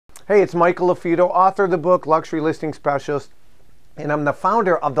Hey, it's Michael LaFido, author of the book Luxury Listing Specialist, and I'm the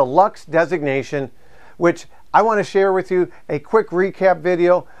founder of the LUXE designation, which I want to share with you a quick recap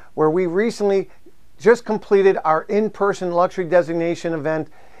video where we recently just completed our in-person luxury designation event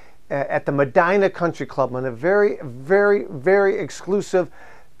at the Medinah Country Club, in a very exclusive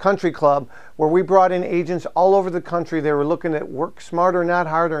country club where we brought in agents all over the country. They were looking at work smarter, not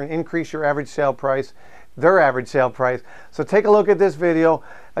harder, and increase your average sale price, their average sale price. So take a look at this video.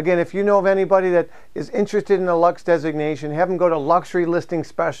 Again, if you know of anybody that is interested in the LUXE designation, have them go to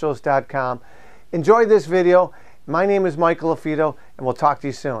luxurylistingspecialist.com. Enjoy this video. My name is Michael LaFido, and we'll talk to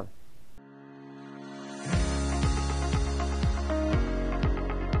you soon.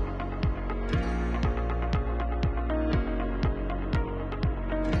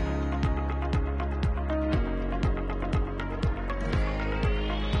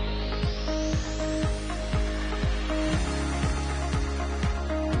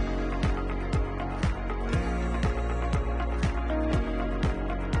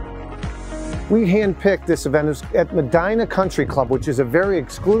 We handpicked this event. It was at Medinah Country Club, which is a very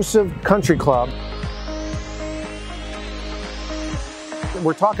exclusive country club.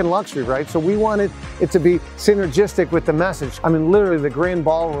 We're talking luxury, right? So we wanted it to be synergistic with the message. I mean, literally the grand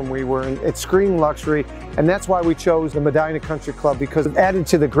ballroom we were in, it screamed luxury, and that's why we chose the Medinah Country Club, because it added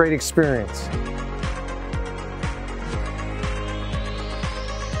to the great experience.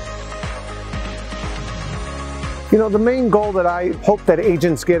 You know, the main goal that I hope that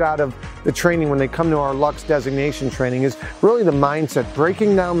agents get out of the training when they come to our LUXE designation training is really the mindset,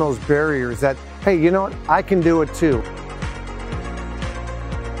 breaking down those barriers that, hey, you know what, I can do it too.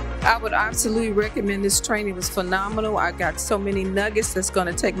 I would absolutely recommend this training. It was phenomenal. I got so many nuggets that's going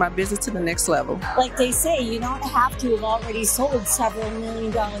to take my business to the next level. Like they say, you don't have to have already sold several $1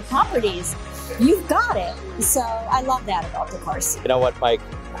 million properties. You've got it. So I love that about the course. You know what, Mike?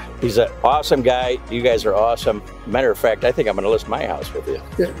 He's an awesome guy. You guys are awesome. Matter of fact, I think I'm going to list my house with you.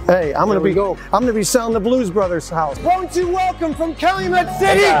 Hey, I'm going to be selling the Blues Brothers house. Won't you welcome from Calumet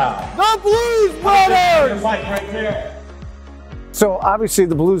City, the Blues Brothers! Right there. So obviously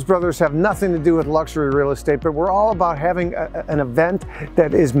the Blues Brothers have nothing to do with luxury real estate, but we're all about having an event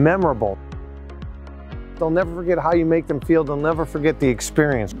that is memorable. They'll never forget how you make them feel. They'll never forget the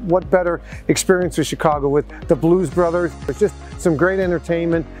experience. What better experience with Chicago with the Blues Brothers? It's just some great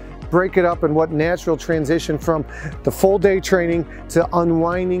entertainment. Break it up in what natural transition from the full day training to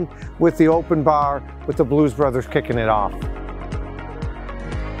unwinding with the open bar with the Blues Brothers kicking it off.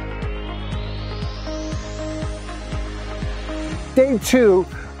 Day two,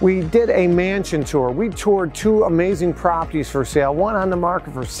 we did a mansion tour. We toured two amazing properties for sale, one on the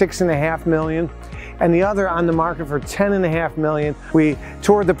market for $6.5 million and the other on the market for $10.5 million. We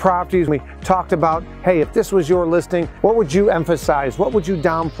toured the properties. We talked about, hey, if this was your listing, what would you emphasize? What would you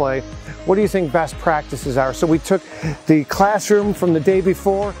downplay? What do you think best practices are? So we took the classroom from the day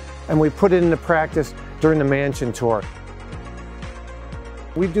before and we put it into practice during the mansion tour.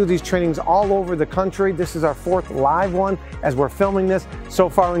 We do these trainings all over the country. This is our 4th live one as we're filming this so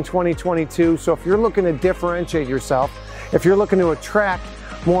far in 2022. So if you're looking to differentiate yourself, if you're looking to attract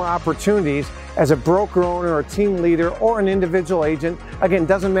more opportunities as a broker owner, a team leader, or an individual agent, again,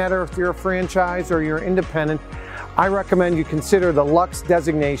 doesn't matter if you're a franchise or you're independent, I recommend you consider the LUXE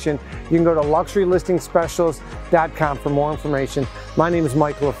designation. You can go to luxurylistingspecialist.com for more information. My name is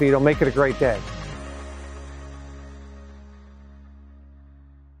Michael LaFido. Make it a great day.